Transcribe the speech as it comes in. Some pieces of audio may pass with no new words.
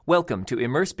Welcome to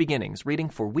Immerse Beginnings, reading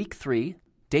for Week 3,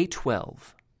 Day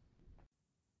 12.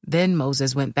 Then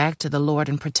Moses went back to the Lord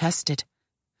and protested,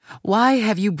 "Why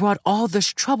have you brought all this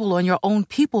trouble on your own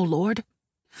people, Lord?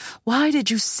 Why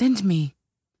did you send me?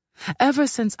 Ever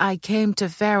since I came to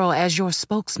Pharaoh as your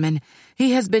spokesman,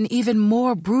 he has been even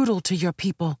more brutal to your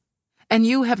people, and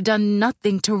you have done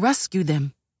nothing to rescue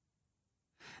them."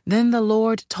 Then the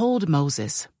Lord told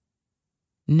Moses,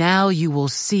 "Now you will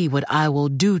see what I will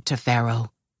do to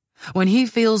Pharaoh. When he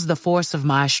feels the force of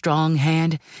my strong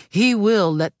hand, he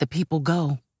will let the people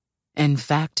go. In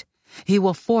fact, he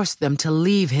will force them to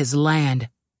leave his land."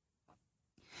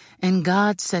 And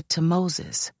God said to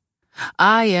Moses,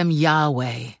 "I am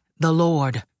Yahweh, the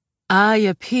Lord. I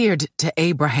appeared to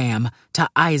Abraham, to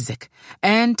Isaac,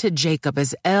 and to Jacob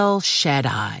as El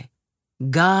Shaddai,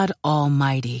 God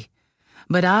Almighty.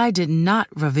 But I did not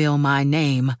reveal my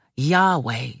name,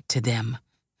 Yahweh, to them.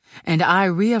 And I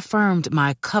reaffirmed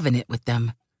my covenant with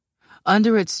them.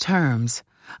 Under its terms,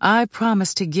 I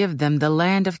promised to give them the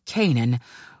land of Canaan,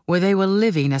 where they were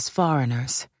living as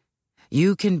foreigners.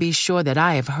 You can be sure that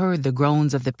I have heard the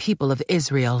groans of the people of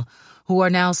Israel, who are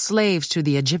now slaves to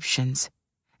the Egyptians,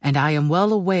 and I am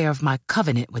well aware of my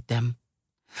covenant with them.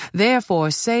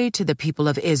 Therefore say to the people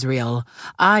of Israel,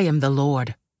 I am the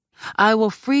Lord. I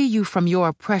will free you from your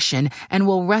oppression and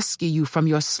will rescue you from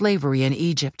your slavery in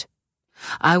Egypt.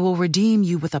 I will redeem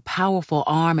you with a powerful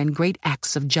arm and great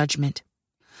acts of judgment.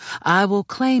 I will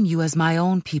claim you as my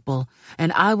own people,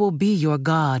 and I will be your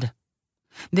God.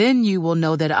 Then you will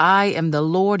know that I am the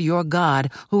Lord your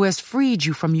God, who has freed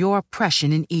you from your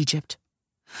oppression in Egypt.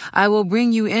 I will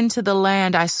bring you into the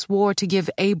land I swore to give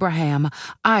Abraham,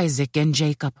 Isaac, and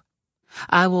Jacob.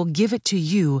 I will give it to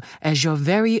you as your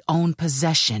very own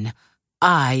possession.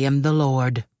 I am the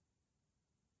Lord."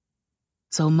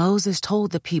 So Moses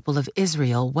told the people of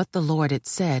Israel what the Lord had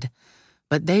said,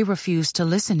 but they refused to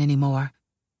listen anymore.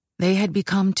 They had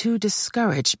become too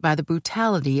discouraged by the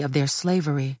brutality of their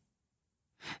slavery.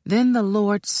 Then the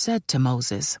Lord said to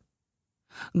Moses,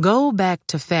 "Go back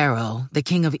to Pharaoh, the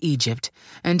king of Egypt,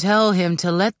 and tell him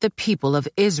to let the people of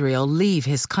Israel leave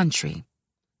his country."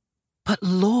 "But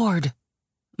Lord,"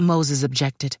 Moses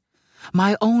objected,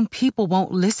 "my own people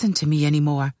won't listen to me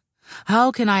anymore.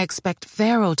 How can I expect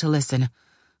Pharaoh to listen?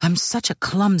 I'm such a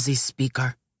clumsy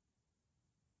speaker."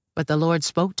 But the Lord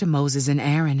spoke to Moses and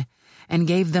Aaron and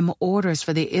gave them orders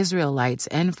for the Israelites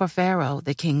and for Pharaoh,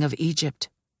 the king of Egypt.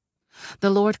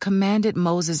 The Lord commanded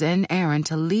Moses and Aaron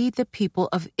to lead the people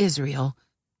of Israel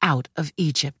out of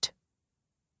Egypt.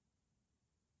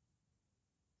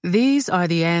 These are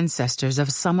the ancestors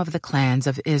of some of the clans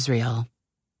of Israel.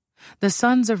 The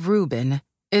sons of Reuben,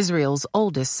 Israel's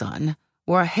oldest son,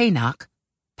 were Hanok,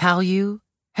 Pallu,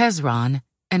 Hezron,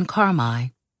 and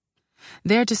Carmi.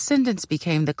 Their descendants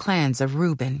became the clans of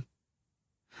Reuben.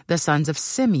 The sons of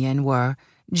Simeon were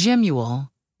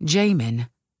Jemuel, Jamin,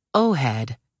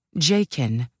 Ohad,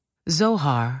 Jachin,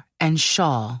 Zohar, and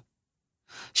Shaul.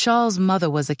 Shaul's mother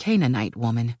was a Canaanite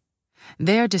woman.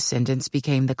 Their descendants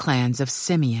became the clans of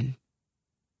Simeon.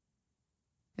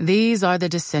 These are the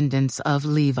descendants of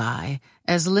Levi,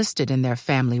 as listed in their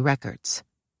family records.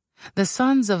 The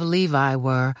sons of Levi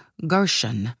were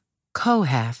Gershon,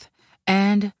 Kohath,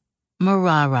 and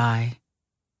Merari.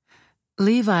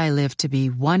 Levi lived to be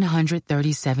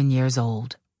 137 years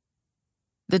old.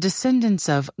 The descendants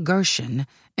of Gershon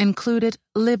included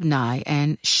Libni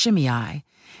and Shimei,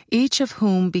 each of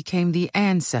whom became the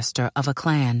ancestor of a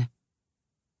clan.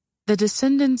 The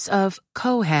descendants of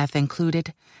Kohath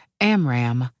included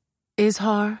Amram,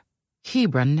 Izhar,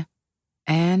 Hebron,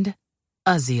 and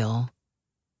Uzziel.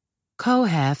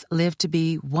 Kohath lived to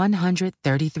be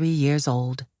 133 years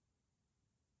old.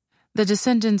 The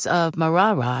descendants of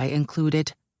Merari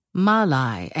included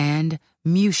Mahli and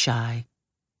Mushi.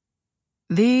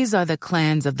 These are the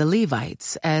clans of the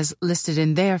Levites, as listed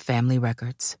in their family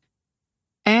records.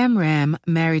 Amram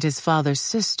married his father's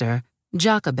sister,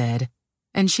 Jochebed,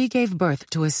 and she gave birth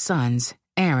to his sons,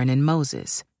 Aaron and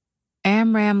Moses.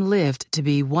 Amram lived to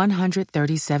be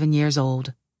 137 years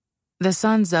old. The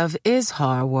sons of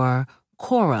Izhar were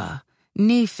Korah,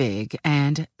 Nephig,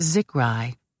 and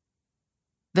Zikri.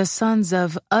 The sons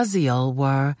of Uzziel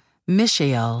were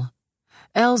Mishael,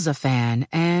 Elzaphan,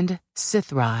 and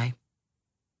Sithri.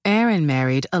 Aaron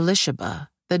married Elisheba,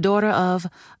 the daughter of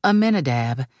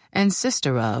Amminadab and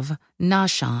sister of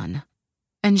Nahshon,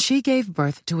 and she gave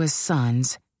birth to his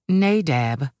sons,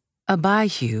 Nadab,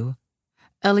 Abihu,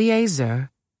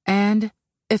 Eleazar, and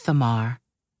Ithamar.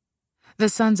 The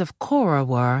sons of Korah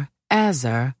were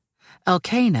Azar,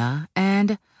 Elkanah,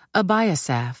 and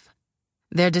Abiasaph.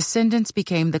 Their descendants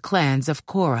became the clans of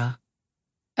Korah.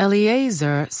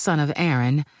 Eleazar, son of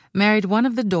Aaron, married one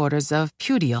of the daughters of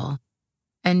Putiel,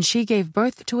 and she gave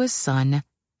birth to his son,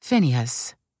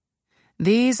 Phinehas.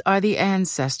 These are the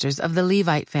ancestors of the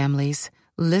Levite families,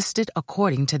 listed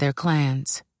according to their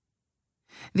clans.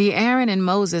 The Aaron and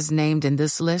Moses named in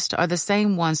this list are the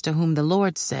same ones to whom the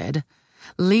Lord said,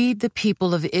 "Lead the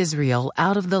people of Israel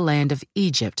out of the land of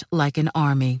Egypt like an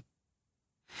army."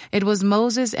 It was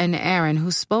Moses and Aaron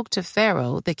who spoke to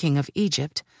Pharaoh, the king of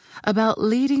Egypt, about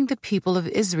leading the people of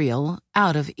Israel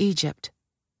out of Egypt.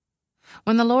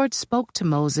 When the Lord spoke to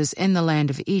Moses in the land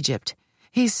of Egypt,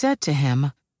 he said to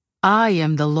him, "I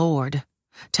am the Lord.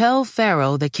 Tell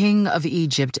Pharaoh, the king of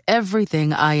Egypt,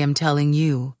 everything I am telling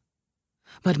you."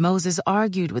 But Moses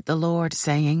argued with the Lord,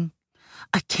 saying,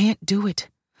 "I can't do it.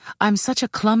 I'm such a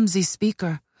clumsy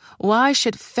speaker. Why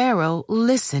should Pharaoh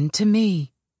listen to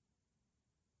me?"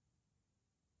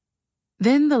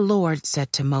 Then the Lord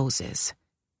said to Moses,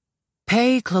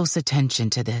 "Pay close attention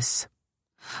to this.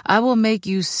 I will make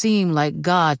you seem like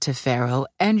God to Pharaoh,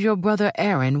 and your brother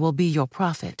Aaron will be your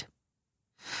prophet.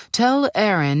 Tell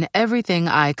Aaron everything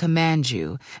I command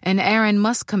you, and Aaron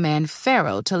must command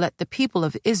Pharaoh to let the people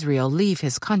of Israel leave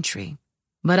his country.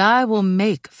 But I will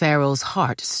make Pharaoh's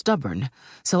heart stubborn,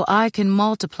 so I can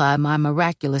multiply my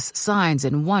miraculous signs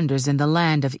and wonders in the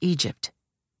land of Egypt.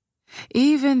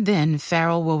 Even then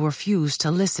Pharaoh will refuse to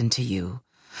listen to you,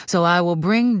 so I will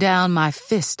bring down my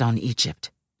fist on Egypt.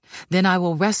 Then I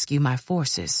will rescue my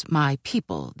forces, my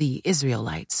people, the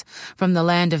Israelites, from the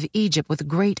land of Egypt with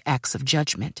great acts of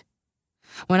judgment.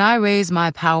 When I raise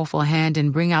my powerful hand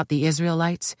and bring out the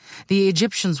Israelites, the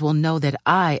Egyptians will know that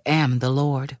I am the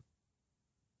Lord."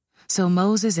 So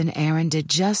Moses and Aaron did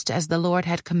just as the Lord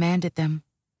had commanded them.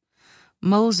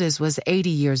 Moses was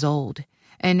 80 years old,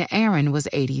 and Aaron was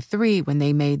 83 when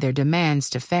they made their demands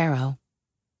to Pharaoh.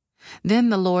 Then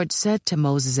the Lord said to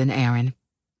Moses and Aaron,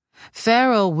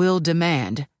 "Pharaoh will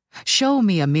demand, 'Show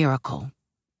me a miracle.'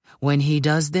 When he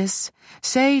does this,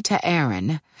 say to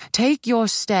Aaron, 'Take your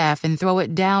staff and throw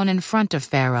it down in front of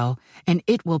Pharaoh, and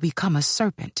it will become a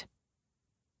serpent.'"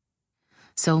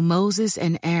 So Moses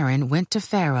and Aaron went to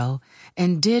Pharaoh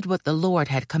and did what the Lord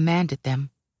had commanded them.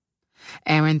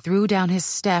 Aaron threw down his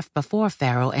staff before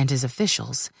Pharaoh and his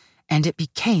officials, and it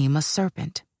became a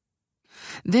serpent.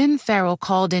 Then Pharaoh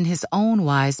called in his own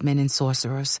wise men and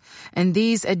sorcerers, and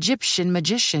these Egyptian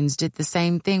magicians did the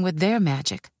same thing with their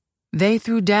magic. They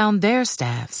threw down their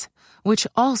staffs, which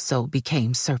also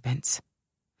became serpents.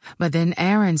 But then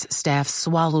Aaron's staff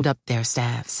swallowed up their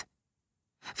staffs.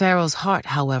 Pharaoh's heart,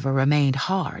 however, remained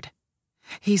hard.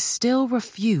 He still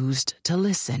refused to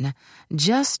listen,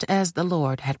 just as the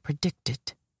Lord had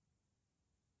predicted.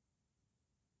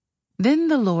 Then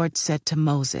the Lord said to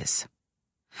Moses,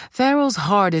 "Pharaoh's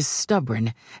heart is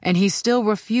stubborn, and he still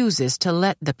refuses to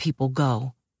let the people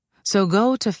go. So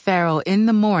go to Pharaoh in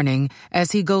the morning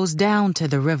as he goes down to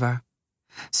the river.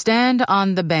 Stand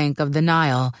on the bank of the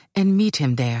Nile and meet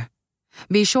him there.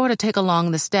 Be sure to take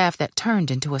along the staff that turned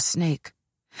into a snake.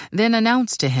 Then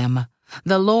announce to him,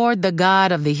 'The Lord, the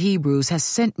God of the Hebrews, has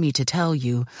sent me to tell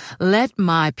you, let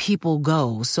my people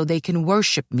go so they can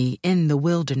worship me in the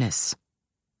wilderness.'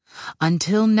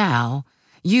 Until now,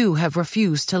 you have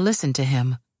refused to listen to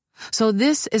him. So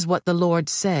this is what the Lord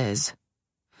says.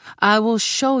 I will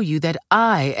show you that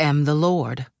I am the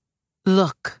Lord.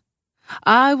 Look,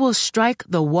 I will strike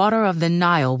the water of the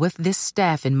Nile with this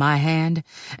staff in my hand,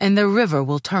 and the river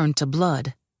will turn to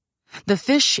blood. The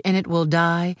fish in it will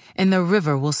die, and the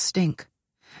river will stink.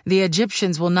 The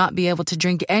Egyptians will not be able to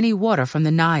drink any water from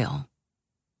the Nile."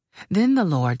 Then the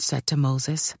Lord said to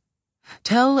Moses,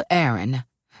 "Tell Aaron,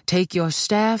 take your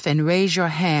staff and raise your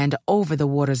hand over the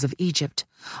waters of Egypt,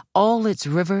 all its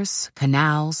rivers,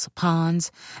 canals,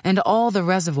 ponds, and all the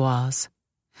reservoirs.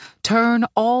 Turn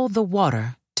all the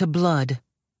water to blood.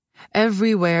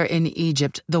 Everywhere in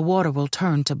Egypt the water will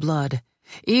turn to blood,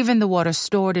 even the water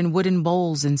stored in wooden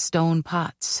bowls and stone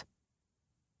pots."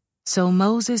 So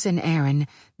Moses and Aaron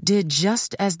did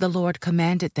just as the Lord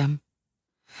commanded them.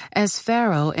 As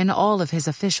Pharaoh and all of his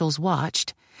officials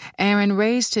watched, Aaron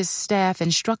raised his staff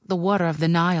and struck the water of the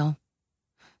Nile.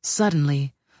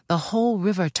 Suddenly, the whole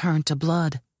river turned to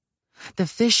blood. The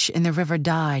fish in the river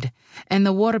died, and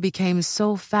the water became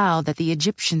so foul that the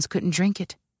Egyptians couldn't drink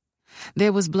it.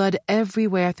 There was blood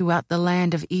everywhere throughout the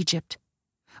land of Egypt.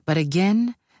 But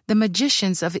again, the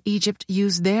magicians of Egypt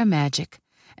used their magic,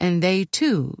 and they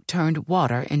too turned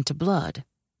water into blood.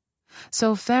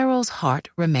 So Pharaoh's heart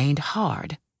remained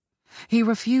hard. He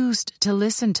refused to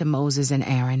listen to Moses and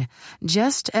Aaron,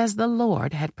 just as the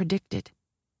Lord had predicted.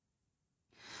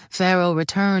 Pharaoh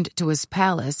returned to his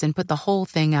palace and put the whole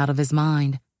thing out of his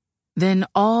mind. Then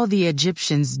all the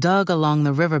Egyptians dug along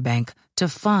the riverbank to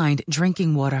find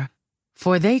drinking water,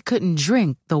 for they couldn't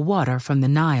drink the water from the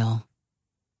Nile.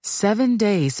 7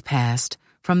 days passed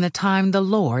from the time the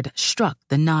Lord struck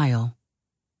the Nile.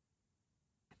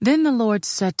 Then the Lord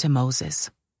said to Moses,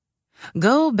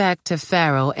 "Go back to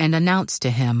Pharaoh and announce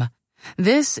to him,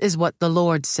 'This is what the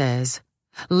Lord says.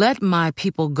 Let my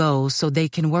people go so they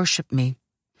can worship me.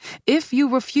 If you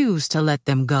refuse to let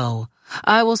them go,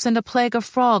 I will send a plague of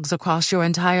frogs across your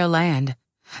entire land.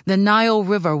 The Nile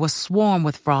River will swarm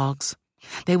with frogs.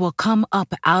 They will come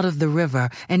up out of the river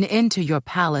and into your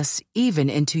palace, even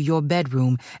into your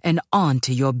bedroom and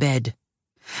onto your bed.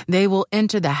 They will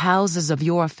enter the houses of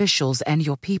your officials and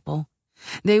your people.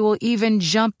 They will even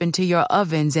jump into your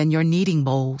ovens and your kneading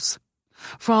bowls.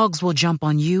 Frogs will jump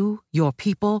on you, your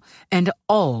people, and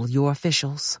all your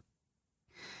officials."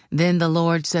 Then the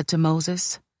Lord said to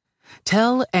Moses,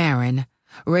 "Tell Aaron,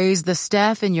 raise the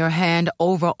staff in your hand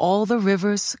over all the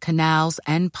rivers, canals,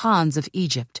 and ponds of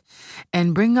Egypt,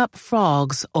 and bring up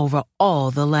frogs over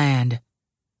all the land."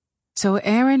 So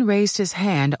Aaron raised his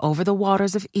hand over the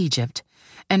waters of Egypt,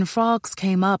 and frogs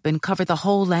came up and covered the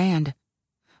whole land.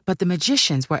 But the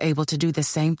magicians were able to do the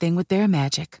same thing with their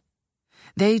magic.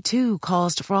 They too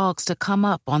caused frogs to come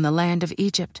up on the land of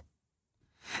Egypt.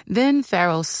 Then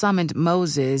Pharaoh summoned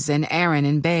Moses and Aaron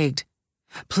and begged,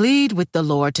 "Plead with the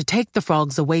Lord to take the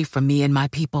frogs away from me and my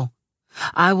people.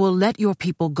 I will let your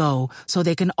people go so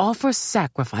they can offer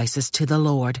sacrifices to the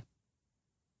Lord."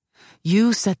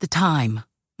 "You set the time,"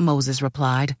 Moses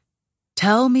replied.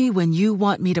 "Tell me when you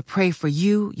want me to pray for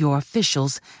you, your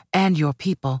officials, and your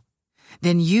people.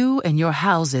 Then you and your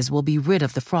houses will be rid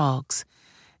of the frogs.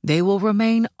 They will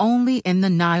remain only in the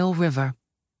Nile River."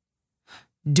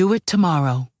 "Do it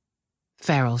tomorrow,"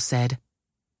 Pharaoh said.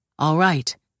 "All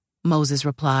right," Moses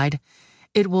replied.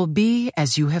 "It will be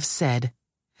as you have said.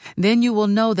 Then you will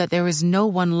know that there is no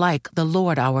one like the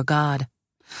Lord our God.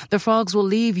 The frogs will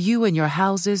leave you and your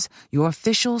houses, your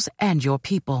officials, and your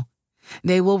people.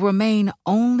 They will remain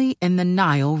only in the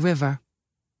Nile River."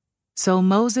 So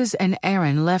Moses and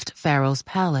Aaron left Pharaoh's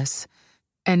palace,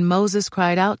 and Moses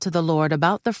cried out to the Lord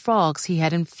about the frogs he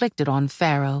had inflicted on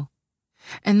Pharaoh.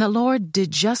 And the Lord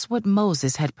did just what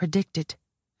Moses had predicted.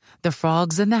 The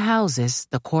frogs in the houses,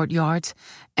 the courtyards,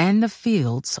 and the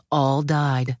fields all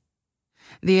died.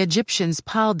 The Egyptians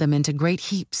piled them into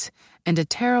great heaps, and a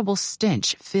terrible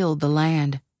stench filled the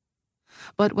land.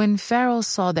 But when Pharaoh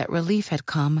saw that relief had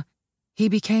come, he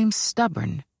became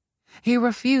stubborn. He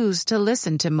refused to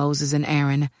listen to Moses and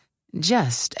Aaron,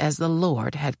 just as the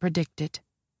Lord had predicted.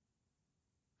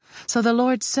 So the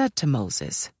Lord said to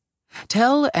Moses,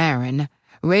 "Tell Aaron,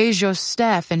 raise your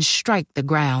staff and strike the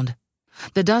ground.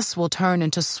 The dust will turn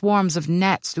into swarms of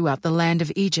gnats throughout the land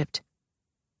of Egypt."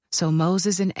 So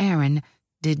Moses and Aaron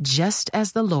did just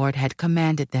as the Lord had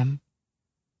commanded them.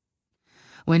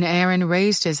 When Aaron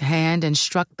raised his hand and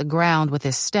struck the ground with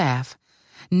his staff,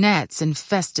 gnats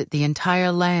infested the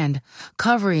entire land,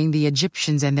 covering the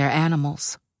Egyptians and their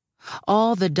animals.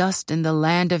 All the dust in the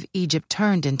land of Egypt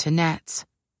turned into gnats.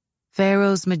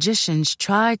 Pharaoh's magicians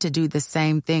tried to do the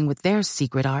same thing with their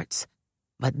secret arts,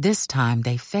 but this time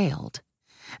they failed,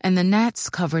 and the gnats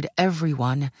covered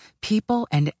everyone, people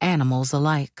and animals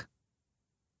alike.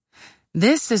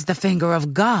 "This is the finger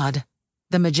of God,"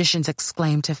 the magicians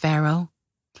exclaimed to Pharaoh.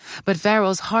 But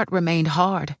Pharaoh's heart remained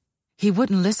hard. He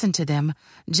wouldn't listen to them,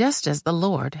 just as the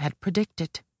Lord had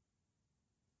predicted.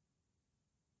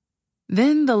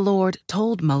 Then the Lord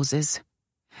told Moses,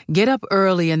 "Get up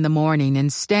early in the morning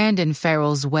and stand in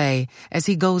Pharaoh's way as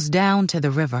he goes down to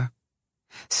the river.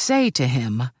 Say to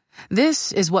him,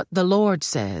 'This is what the Lord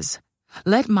says.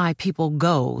 Let my people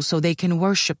go so they can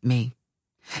worship me.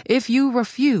 If you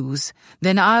refuse,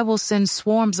 then I will send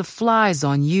swarms of flies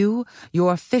on you,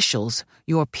 your officials,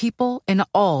 your people, and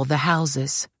all the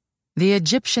houses. The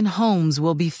Egyptian homes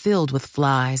will be filled with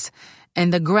flies,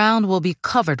 and the ground will be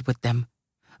covered with them.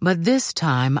 But this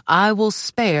time I will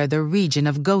spare the region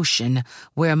of Goshen,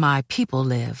 where my people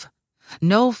live.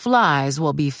 No flies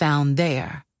will be found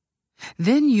there.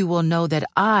 Then you will know that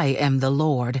I am the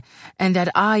Lord, and that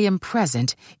I am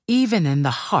present even in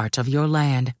the heart of your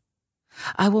land.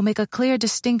 I will make a clear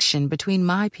distinction between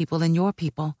my people and your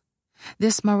people.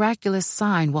 This miraculous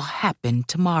sign will happen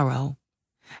tomorrow."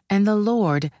 And the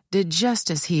Lord did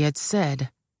just as he had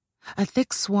said. A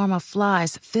thick swarm of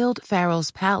flies filled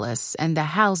Pharaoh's palace and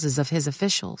the houses of his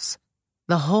officials.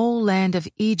 The whole land of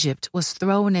Egypt was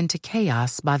thrown into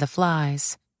chaos by the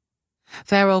flies.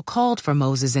 Pharaoh called for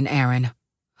Moses and Aaron.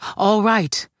 "All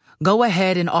right, go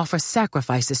ahead and offer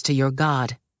sacrifices to your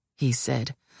God," he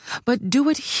said, "but do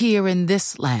it here in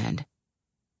this land."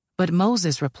 But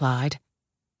Moses replied,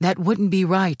 "That wouldn't be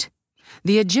right.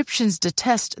 The Egyptians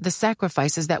detest the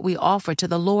sacrifices that we offer to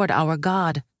the Lord our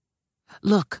God.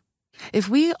 Look, if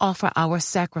we offer our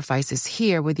sacrifices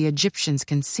here where the Egyptians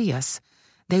can see us,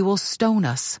 they will stone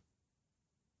us.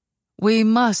 We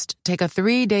must take a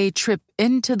 3-day trip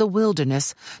into the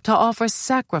wilderness to offer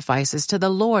sacrifices to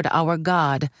the Lord our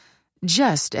God,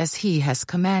 just as He has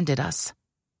commanded us."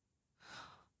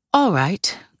 "All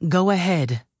right, go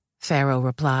ahead," Pharaoh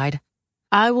replied.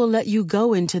 "I will let you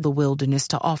go into the wilderness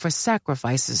to offer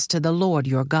sacrifices to the Lord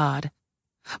your God.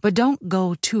 But don't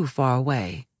go too far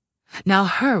away. Now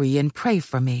hurry and pray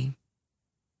for me."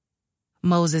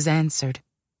 Moses answered,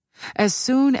 "As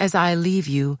soon as I leave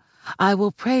you, I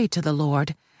will pray to the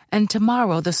Lord, and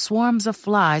tomorrow the swarms of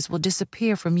flies will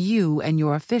disappear from you and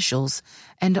your officials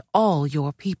and all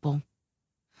your people.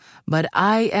 But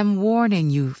I am warning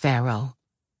you, Pharaoh.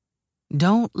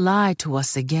 Don't lie to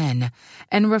us again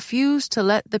and refuse to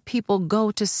let the people go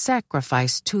to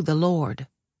sacrifice to the Lord."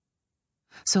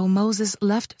 So Moses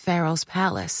left Pharaoh's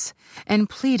palace and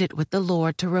pleaded with the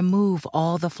Lord to remove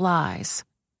all the flies.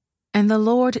 And the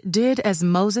Lord did as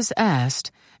Moses asked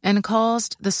and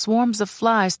caused the swarms of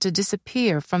flies to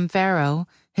disappear from Pharaoh,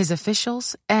 his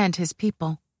officials, and his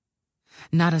people.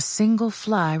 Not a single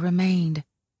fly remained.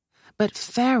 But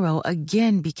Pharaoh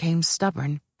again became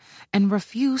stubborn and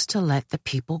refused to let the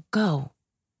people go.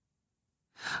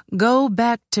 "Go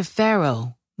back to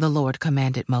Pharaoh," the Lord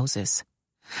commanded Moses.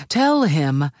 "Tell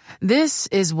him, this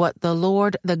is what the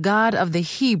Lord, the God of the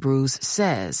Hebrews,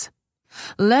 says.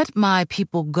 Let my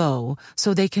people go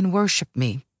so they can worship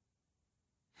me.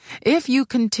 If you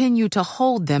continue to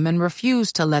hold them and refuse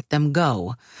to let them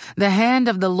go, the hand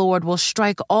of the Lord will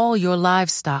strike all your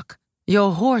livestock,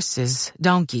 your horses,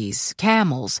 donkeys,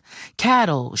 camels,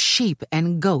 cattle, sheep,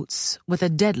 and goats, with a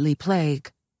deadly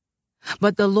plague.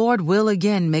 But the Lord will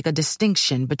again make a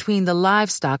distinction between the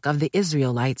livestock of the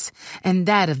Israelites and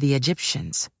that of the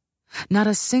Egyptians. Not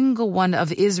a single one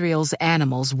of Israel's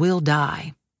animals will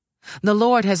die. The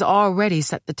Lord has already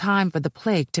set the time for the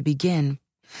plague to begin.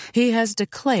 He has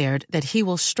declared that He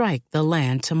will strike the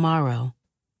land tomorrow."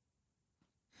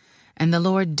 And the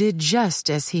Lord did just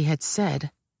as He had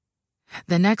said.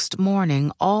 The next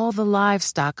morning, all the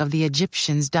livestock of the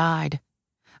Egyptians died,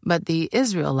 but the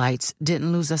Israelites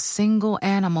didn't lose a single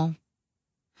animal.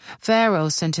 Pharaoh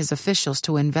sent his officials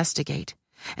to investigate,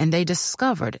 and they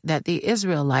discovered that the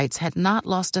Israelites had not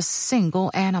lost a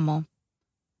single animal.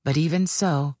 But even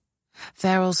so,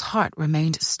 Pharaoh's heart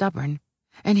remained stubborn,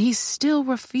 and he still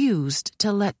refused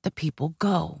to let the people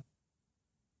go.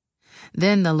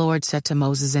 Then the Lord said to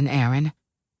Moses and Aaron,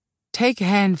 "Take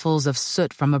handfuls of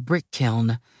soot from a brick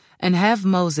kiln and have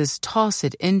Moses toss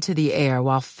it into the air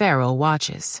while Pharaoh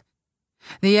watches.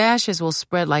 The ashes will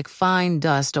spread like fine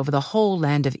dust over the whole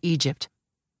land of Egypt,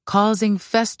 causing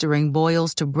festering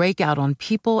boils to break out on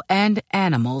people and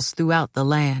animals throughout the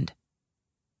land."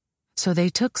 So they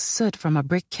took soot from a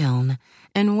brick kiln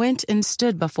and went and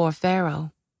stood before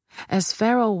Pharaoh. As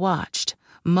Pharaoh watched,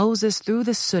 Moses threw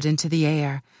the soot into the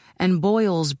air, and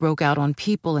boils broke out on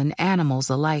people and animals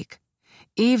alike.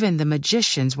 Even the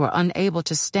magicians were unable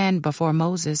to stand before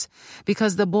Moses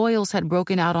because the boils had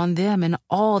broken out on them and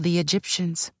all the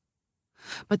Egyptians.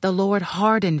 But the Lord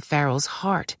hardened Pharaoh's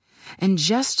heart, and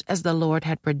just as the Lord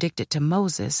had predicted to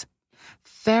Moses,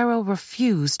 Pharaoh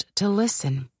refused to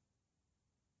listen.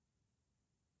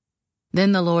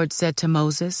 Then the Lord said to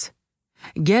Moses,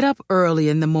 "Get up early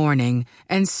in the morning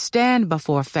and stand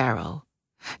before Pharaoh.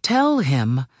 Tell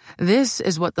him, this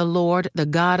is what the Lord,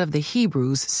 the God of the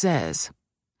Hebrews, says.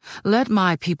 Let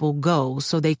my people go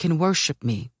so they can worship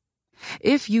me.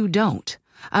 If you don't,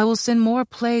 I will send more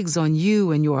plagues on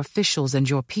you and your officials and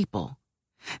your people.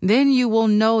 Then you will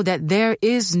know that there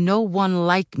is no one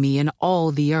like me in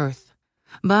all the earth.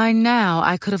 By now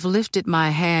I could have lifted my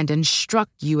hand and struck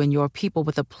you and your people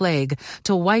with a plague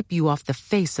to wipe you off the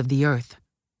face of the earth.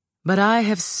 But I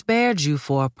have spared you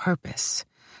for a purpose,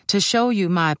 to show you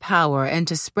my power and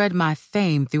to spread my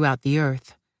fame throughout the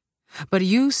earth. But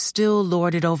you still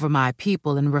lord it over my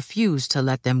people and refuse to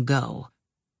let them go.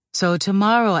 So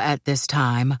tomorrow at this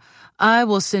time, I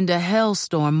will send a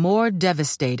hailstorm more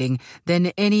devastating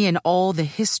than any in all the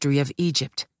history of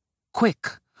Egypt.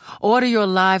 Quick, order your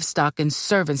livestock and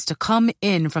servants to come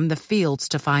in from the fields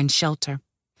to find shelter.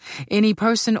 Any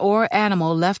person or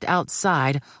animal left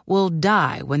outside will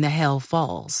die when the hail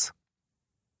falls."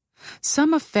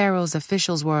 Some of Pharaoh's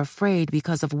officials were afraid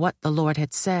because of what the Lord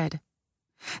had said.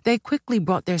 They quickly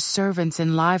brought their servants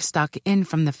and livestock in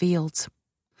from the fields.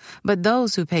 But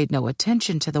those who paid no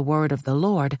attention to the word of the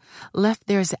Lord left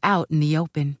theirs out in the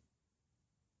open.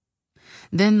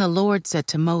 Then the Lord said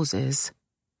to Moses,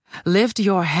 "Lift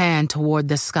your hand toward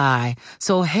the sky,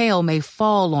 so hail may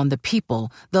fall on the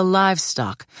people, the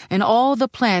livestock, and all the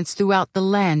plants throughout the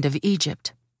land of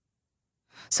Egypt."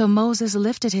 So Moses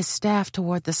lifted his staff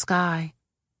toward the sky,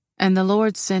 and the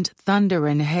Lord sent thunder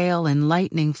and hail and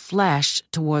lightning flashed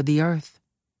toward the earth.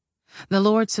 The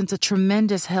Lord sent a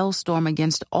tremendous hailstorm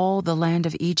against all the land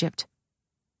of Egypt.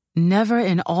 Never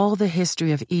in all the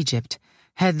history of Egypt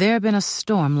had there been a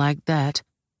storm like that,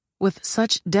 with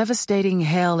such devastating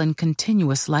hail and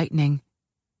continuous lightning.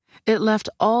 It left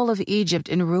all of Egypt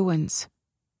in ruins.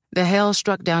 The hail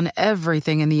struck down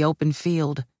everything in the open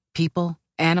field, people,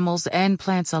 animals, and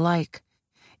plants alike.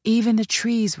 Even the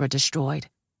trees were destroyed.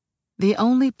 The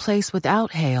only place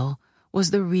without hail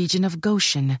was the region of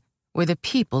Goshen, where the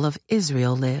people of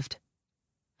Israel lived.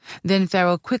 Then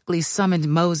Pharaoh quickly summoned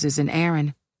Moses and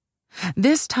Aaron.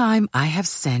 "This time I have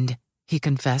sinned," he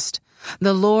confessed.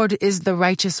 "The Lord is the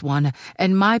righteous one,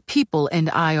 and my people and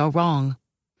I are wrong.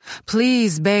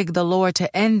 Please beg the Lord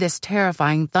to end this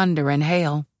terrifying thunder and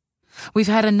hail. We've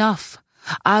had enough.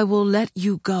 I will let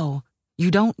you go.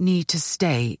 You don't need to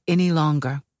stay any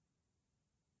longer."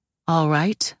 "All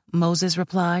right," Moses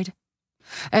replied.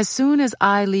 "As soon as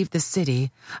I leave the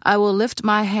city, I will lift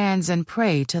my hands and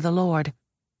pray to the Lord.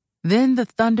 Then the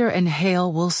thunder and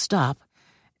hail will stop,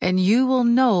 and you will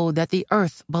know that the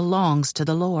earth belongs to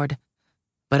the Lord.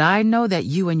 But I know that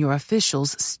you and your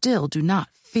officials still do not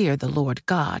fear the Lord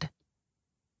God."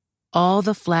 All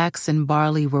the flax and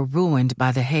barley were ruined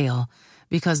by the hail,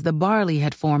 because the barley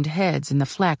had formed heads and the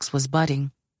flax was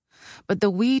budding. But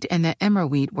the wheat and the emmer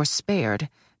wheat were spared,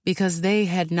 because they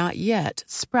had not yet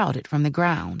sprouted from the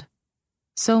ground.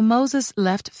 So Moses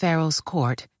left Pharaoh's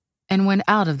court and went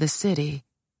out of the city.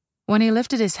 When he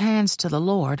lifted his hands to the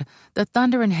Lord, the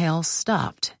thunder and hail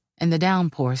stopped, and the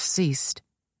downpour ceased.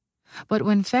 But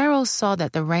when Pharaoh saw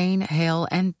that the rain, hail,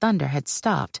 and thunder had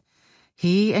stopped,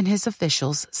 he and his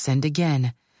officials sinned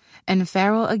again, and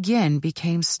Pharaoh again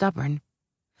became stubborn.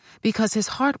 Because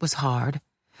his heart was hard,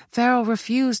 Pharaoh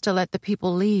refused to let the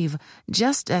people leave,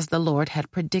 just as the Lord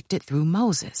had predicted through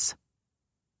Moses.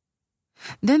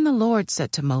 Then the Lord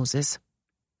said to Moses,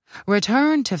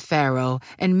 "Return to Pharaoh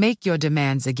and make your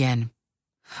demands again.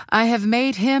 I have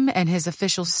made him and his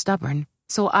officials stubborn,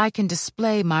 so I can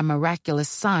display my miraculous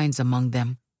signs among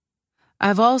them.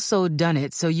 I've also done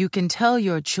it so you can tell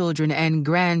your children and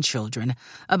grandchildren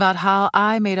about how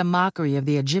I made a mockery of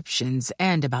the Egyptians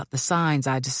and about the signs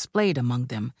I displayed among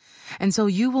them, and so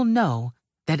you will know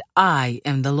that I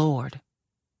am the Lord."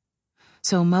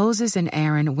 So Moses and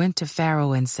Aaron went to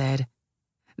Pharaoh and said,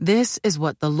 "This is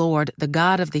what the Lord, the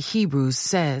God of the Hebrews,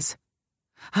 says.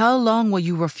 How long will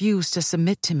you refuse to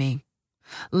submit to me?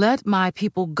 Let my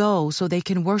people go so they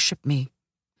can worship me.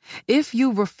 If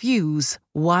you refuse,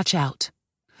 watch out.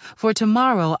 For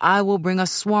tomorrow I will bring a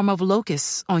swarm of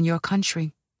locusts on your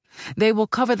country. They will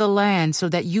cover the land so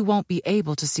that you won't be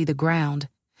able to see the ground.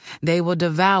 They will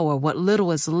devour what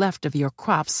little is left of your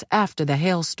crops after the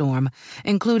hailstorm,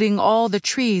 including all the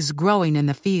trees growing in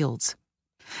the fields.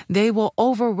 They will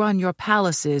overrun your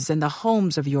palaces and the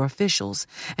homes of your officials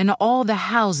and all the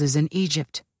houses in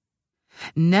Egypt.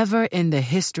 Never in the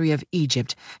history of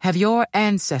Egypt have your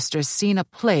ancestors seen a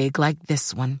plague like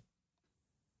this one."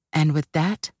 And with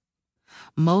that,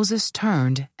 Moses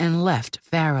turned and left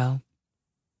Pharaoh.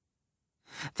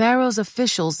 Pharaoh's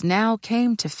officials now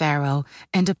came to Pharaoh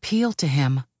and appealed to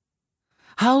him.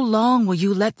 "How long will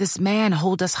you let this man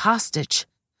hold us hostage?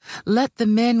 Let the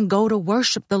men go to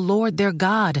worship the Lord their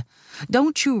God.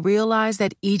 Don't you realize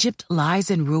that Egypt lies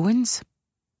in ruins?"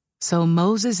 So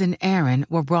Moses and Aaron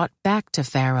were brought back to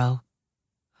Pharaoh.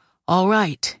 "All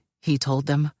right," he told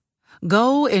them,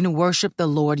 "go and worship the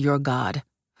Lord your God.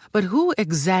 But who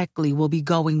exactly will be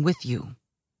going with you?"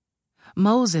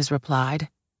 Moses replied,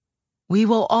 "We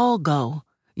will all go,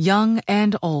 young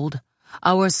and old,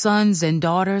 our sons and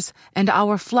daughters, and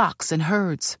our flocks and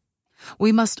herds.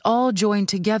 We must all join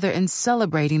together in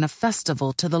celebrating a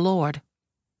festival to the Lord."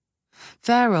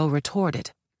 Pharaoh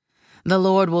retorted, "The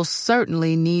Lord will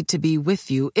certainly need to be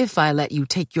with you if I let you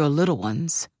take your little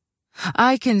ones.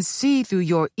 I can see through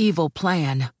your evil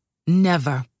plan.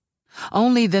 Never.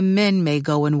 Only the men may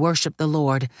go and worship the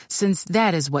Lord, since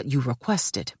that is what you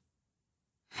requested."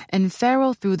 And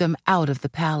Pharaoh threw them out of the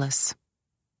palace.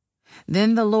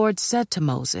 Then the Lord said to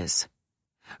Moses,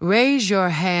 "Raise your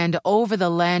hand over the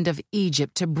land of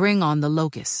Egypt to bring on the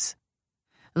locusts.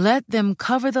 Let them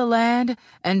cover the land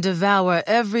and devour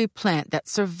every plant that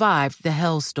survived the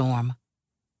hailstorm."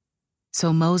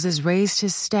 So Moses raised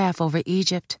his staff over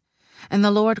Egypt, and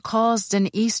the Lord caused an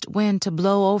east wind to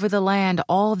blow over the land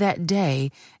all that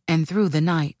day and through the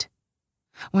night.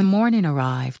 When morning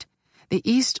arrived, the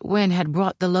east wind had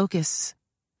brought the locusts,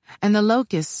 and the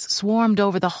locusts swarmed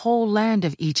over the whole land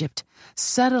of Egypt,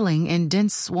 settling in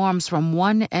dense swarms from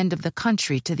one end of the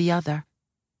country to the other.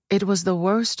 It was the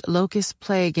worst locust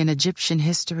plague in Egyptian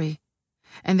history,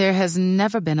 and there has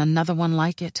never been another one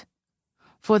like it.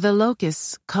 For the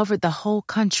locusts covered the whole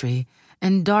country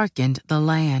and darkened the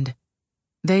land.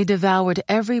 They devoured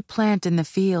every plant in the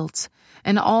fields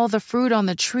and all the fruit on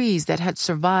the trees that had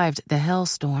survived the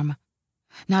hailstorm.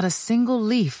 Not a single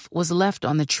leaf was left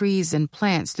on the trees and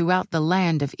plants throughout the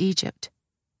land of Egypt.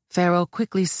 Pharaoh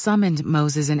quickly summoned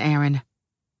Moses and Aaron.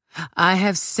 "I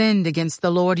have sinned against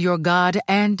the Lord your God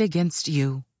and against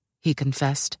you," he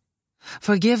confessed.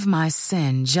 "Forgive my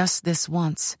sin just this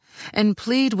once, and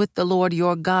plead with the Lord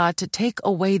your God to take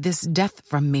away this death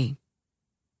from me."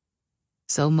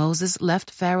 So Moses left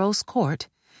Pharaoh's court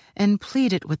and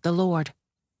pleaded with the Lord.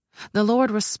 The Lord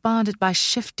responded by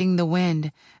shifting the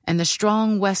wind, and the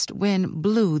strong west wind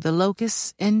blew the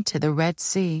locusts into the Red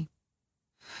Sea.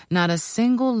 Not a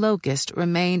single locust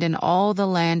remained in all the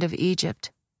land of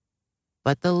Egypt.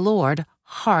 But the Lord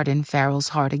hardened Pharaoh's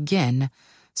heart again,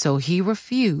 so he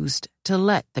refused to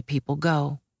let the people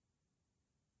go.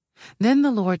 Then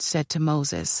the Lord said to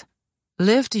Moses,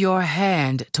 "Lift your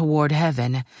hand toward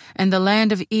heaven, and the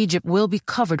land of Egypt will be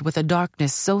covered with a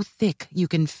darkness so thick you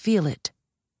can feel it."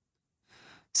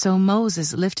 So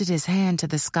Moses lifted his hand to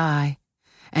the sky,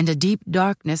 and a deep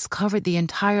darkness covered the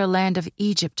entire land of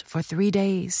Egypt for 3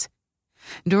 days.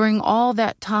 During all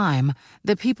that time,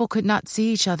 the people could not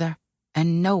see each other,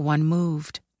 and no one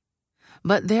moved.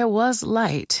 But there was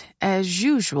light, as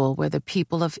usual, where the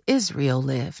people of Israel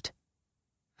lived.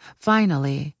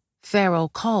 Finally, Pharaoh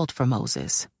called for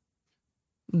Moses.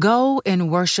 "Go and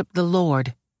worship the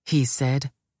Lord," he said,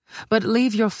 "but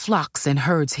leave your flocks and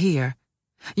herds here.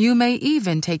 You may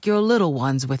even take your little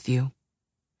ones with you."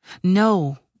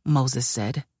 "No," Moses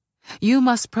said, "you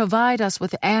must provide us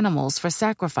with animals for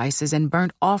sacrifices and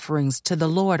burnt offerings to the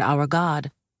Lord our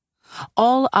God.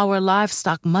 All our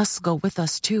livestock must go with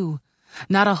us too.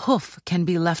 Not a hoof can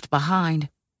be left behind.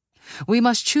 We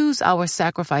must choose our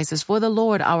sacrifices for the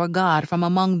Lord our God from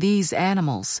among these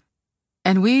animals.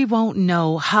 And we won't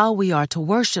know how we are to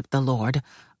worship the Lord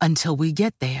until we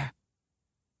get there."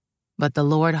 But the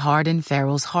Lord hardened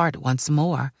Pharaoh's heart once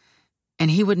more, and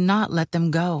he would not let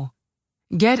them go.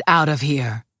 "Get out of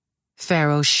here,"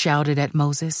 Pharaoh shouted at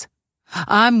Moses.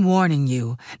 "I'm warning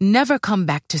you, never come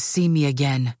back to see me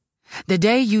again. The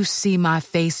day you see my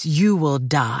face, you will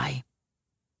die."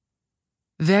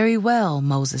 "Very well,"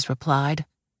 Moses replied.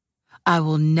 "I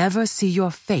will never see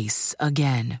your face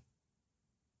again."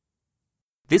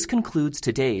 This concludes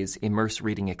today's Immerse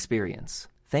Reading Experience.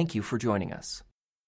 Thank you for joining us.